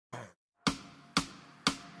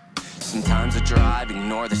Sometimes I drive,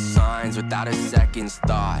 ignore the signs without a second's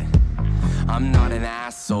thought. I'm not an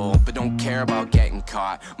asshole, but don't care about getting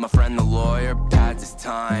caught. My friend the lawyer pads his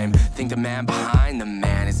time. Think the man behind the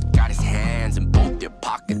man has got his hands in both their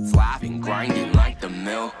pockets, laughing, grinding like the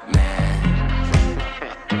milkman.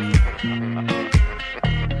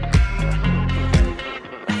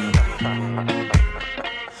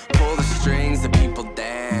 Pull the strings, the people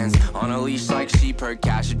dance on a leash like sheep, herd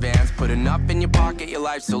cash advance. Put enough in your pocket, your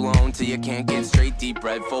life's alone till you can't get straight, deep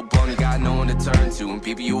red, full blown. You got no one to turn to, and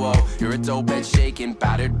people you owe. You're a dope head shaking,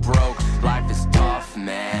 battered, broke. Life is tough,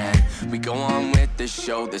 man. We go on with the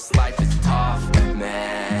show. This life is tough,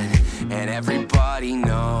 man, and everybody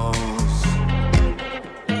knows.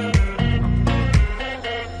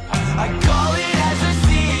 I call it as I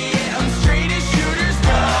see it. I'm straight as shooters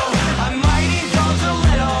go. I might indulge a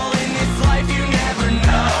little in this life, you never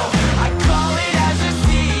know. I call it as I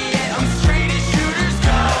see it. I'm straight as shooters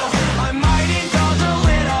go. I might indulge a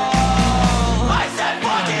little. I said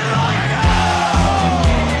fucking long ago.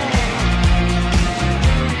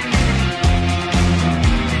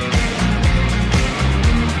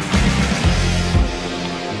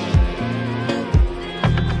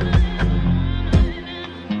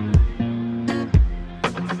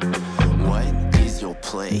 What is your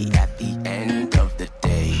play at the end of the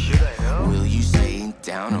day? Will you stay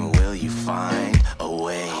down or will you find a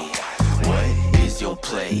way? What is your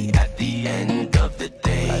play at the end of the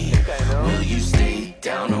day? Will you stay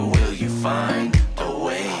down or will you find a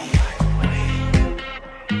way?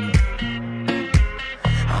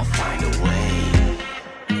 I'll find a way.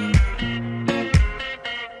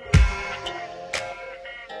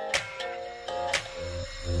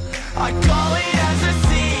 I call it as I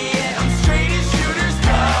see it. I'm straight as shooters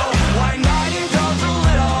go. Why not indulge a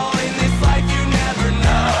little in this life, you never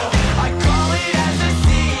know. I call it as I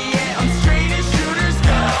see it. I'm straight as shooters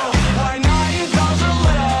go. Why not indulge a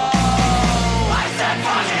little? I said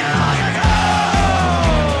fucking long ago.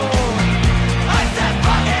 I said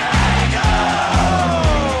fucking let it go.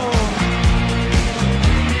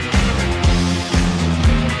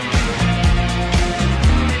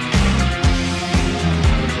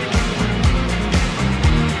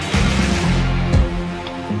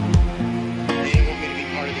 They didn't want me to be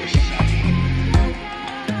part of their society.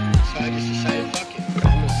 So I just decided, fuck it.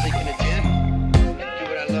 I'm gonna sleep in a gym. I'm gonna do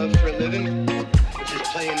what I love for a living, which is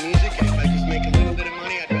playing music. And if I just make a little bit of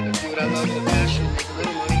money, I'd rather do what I love with a passion, make a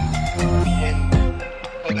little money, and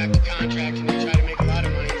go back to contracts and then try to make a lot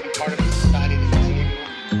of money and be part of a society that doesn't even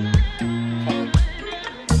want me. Fuck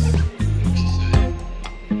society.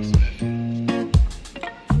 That's what I feel.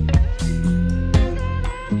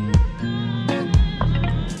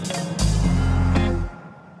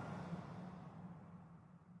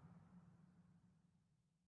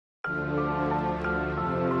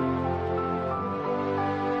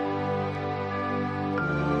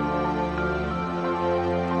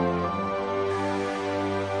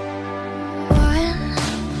 One,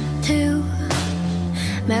 two,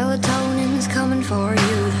 melatonin's coming for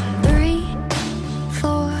you. 3,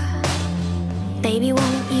 4, baby,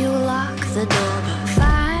 won't you lock the door?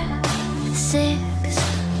 5, 6,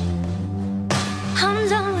 I'm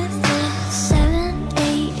done with this. 7,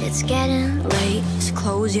 8, it's getting late. So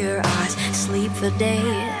close your eyes, sleep for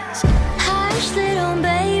days. Hush, little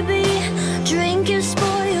baby, drink your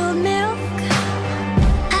spoiled milk.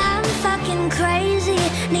 I'm fucking crazy,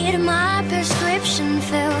 need my prescription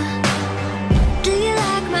filled. Do you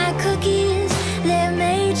like my cookies? They're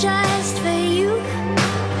made just for you.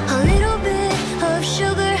 A little bit of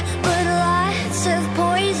sugar, but lots of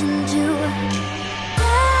poison too.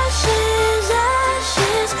 Ashes,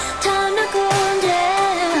 ashes, time to cool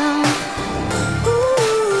down.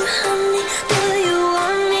 Ooh, honey, do you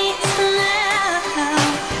want me now?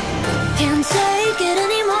 Can't take it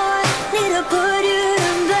anymore, need to put you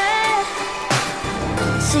in bed.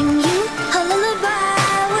 Sing you a lullaby,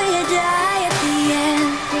 will you die at the end?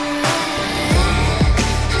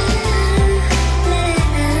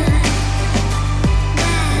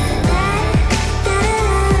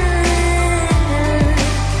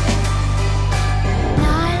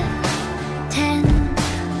 Nine, 10,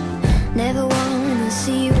 never wanna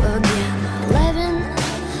see you again. 11,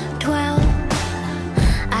 12,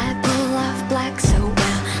 I pull off black so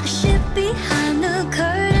well. A ship behind the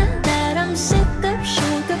curtain that I'm sick of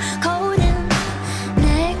sugar coating.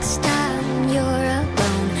 Next time you're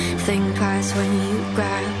alone, think twice when you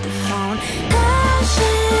grab the phone.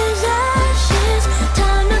 Ashes,